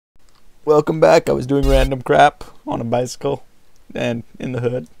Welcome back. I was doing random crap on a bicycle and in the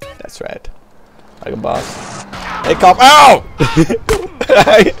hood. That's right. Like a boss. Hey, cop. Ow!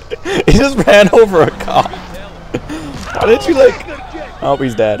 He just ran over a cop. Why didn't you, like... Oh,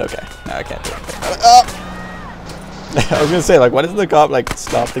 he's dead. Okay. No, I can't do anything. I was gonna say, like, why doesn't the cop, like,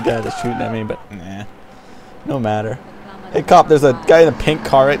 stop the guy that's shooting at me? But, nah. No matter. Hey, cop, there's a guy in a pink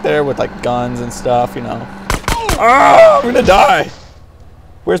car right there with, like, guns and stuff, you know. Ah! I'm gonna die!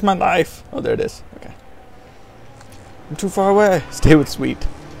 Where's my knife? Oh, there it is. Okay. I'm too far away. Stay with Sweetie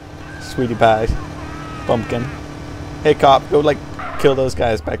Pie. Pumpkin. Hey, cop, go, like, kill those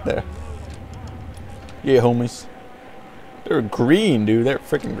guys back there. Yeah, homies. They're green, dude. They're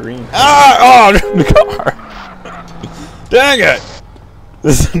freaking green. Ah! Oh, the car! Dang it!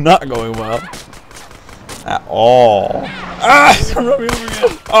 This is not going well. At all. Ah! He's gonna run me over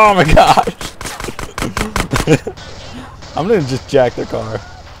again. Oh my gosh! I'm gonna just jack the car.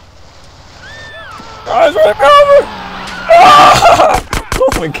 Oh, he's running me over! Ah!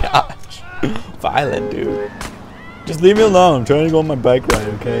 Oh my gosh! Violent, dude. Just leave me alone. I'm trying to go on my bike ride,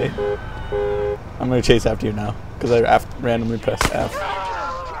 okay? I'm gonna chase after you now because I randomly pressed F.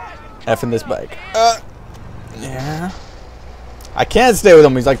 F in this bike. Yeah. I can't stay with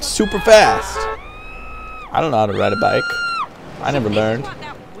him. He's like super fast. I don't know how to ride a bike. I never learned.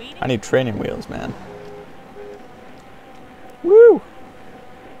 I need training wheels, man. Woo!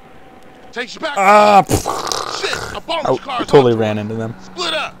 Takes you back. Shit! I totally ran into them.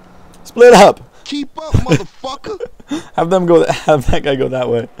 Split up. Split up. Keep up, motherfucker. Have them go. Have that guy go that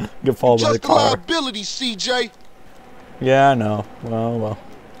way. Get followed by the car. Just a liability, CJ. Yeah, I know. Well, well.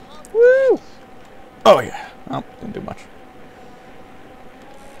 Woo! Oh yeah. Oh, didn't do much.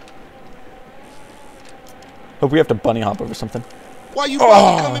 Hope we have to bunny hop over something. Why you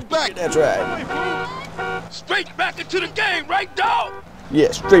coming back? That's right. Straight back into the game, right, dog?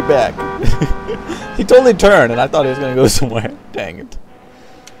 Yeah, straight back. He totally turned, and I thought he was gonna go somewhere. Dang it.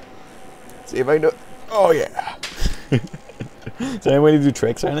 See if I can do it. Oh yeah. Is there any way to do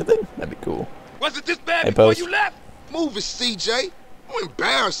tricks or anything? That'd be cool. Wasn't this bad Hey, before Post. you left? Move it, CJ. You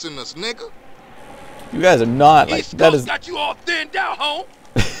embarrassing us, nigga. You guys are not like East that. Coast Is got you all thinned out, home.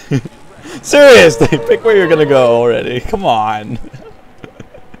 seriously. Pick where you're gonna go already. Come on.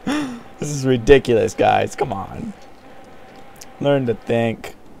 This is ridiculous, guys. Come on. Learn to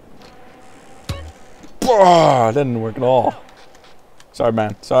think. Oh, that didn't work at all. Sorry,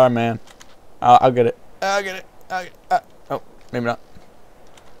 man. Sorry, man. I'll get it. I'll get it. I'll get it. Oh, maybe not.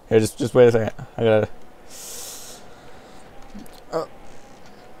 Here, just wait a second. I gotta.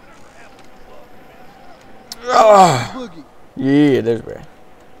 Yeah, there's red.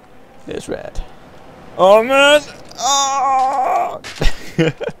 There's red. Oh man! Oh!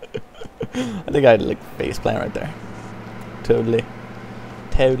 I think I had like face plant right there. Totally.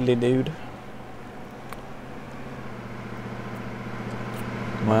 Totally, dude.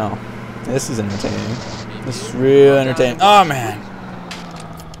 Wow. This is entertaining. This is real entertaining. Oh man!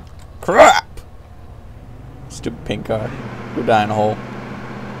 Crap! Stupid pink car. Go die in a hole.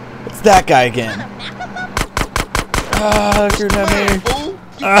 It's that guy again. Ah, they're shooting at me.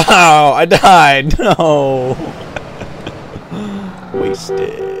 Ow! I died. No.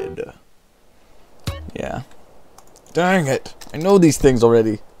 Wasted. Yeah. Dang it! I know these things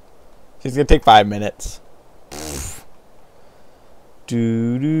already. It's gonna take 5 minutes.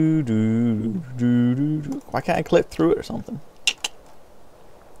 Do do do do do do. Why can't I click through it or something?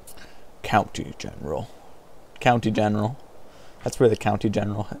 County General. County General. That's where the County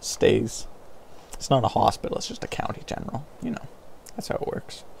General stays. It's not a hospital. It's just a County General. You know. That's how it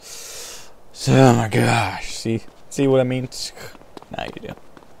works. So, oh my gosh. See what I mean? Now you do.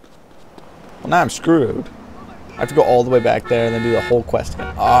 Well, now I'm screwed. I have to go all the way back there and then do the whole quest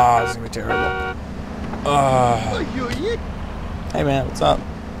again. Ah, this is gonna be terrible. Hey man, what's up?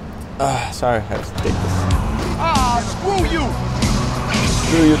 Sorry, I have to take this. Screw you!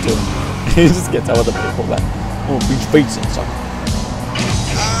 Screw you too. He just gets out with a baseball bat. Oh, beach face and stuff.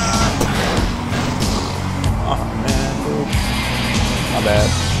 Oh man, dude. My bad.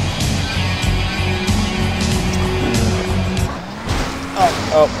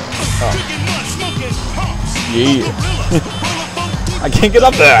 Oh. Yeah. I can't get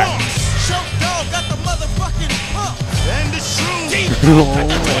up there.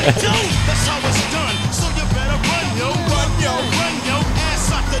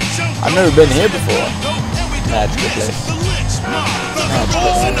 I've never been here before. That's a good place.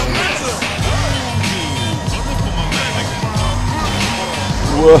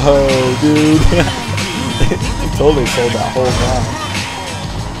 Whoa, dude. He totally sold that whole ground.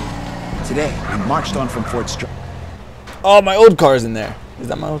 Today, we marched on from Fort Str. Oh, my old car's in there. Is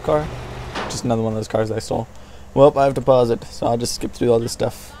that my old car? just another one of those cars that I stole. Well, I have to pause it, so I'll just skip through all this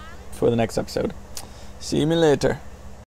stuff for the next episode. See me later.